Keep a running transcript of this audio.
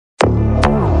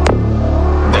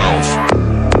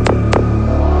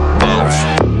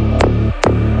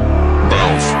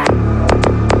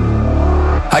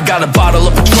I got a bottle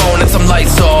of Patron and some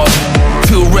lights off,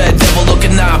 two red devil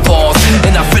looking eyeballs,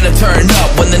 and I finna turn up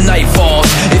when the night falls.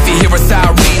 If you hear a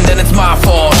siren, then it's my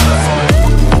fault.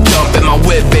 Jump in my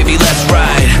whip, baby, let's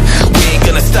ride. We ain't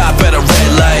gonna stop at a red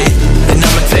light, and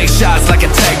I'ma take shots like a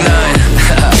Tech 9.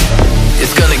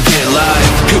 It's gonna get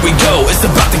live. Here we go, it's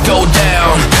about to go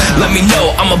down. Let me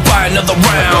know, I'ma buy another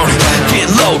round. Get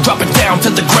low, drop it down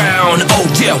to the ground. Oh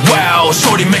yeah, wow,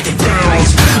 shorty make it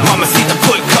bounce. Mama see the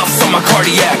put cuffs on my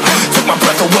cardiac. Took my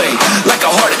breath away like a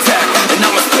heart attack. And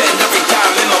I'ma spend every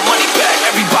dime and my money back.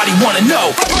 Everybody wanna know.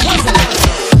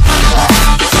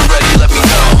 If you're ready, let me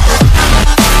know.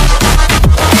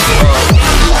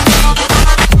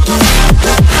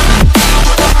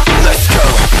 Let's go.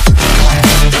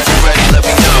 If you're ready, let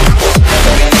me know.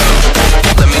 Let me know.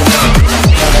 Let me know.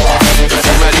 If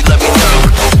you're ready, let me know.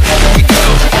 Here we go.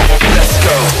 Let's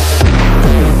go.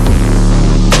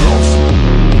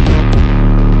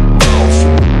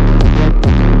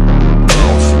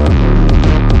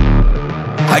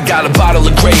 I got a bottle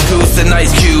of Grey Goose and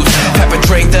ice cubes. Have a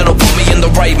drink that'll put me in the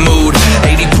right mood.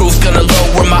 80 proof's gonna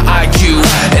lower my IQ,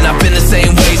 and I've been the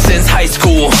same way since high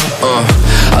school.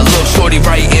 I look shorty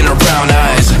right in her brown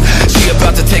eyes. She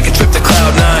about to take a trip to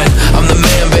Cloud 9.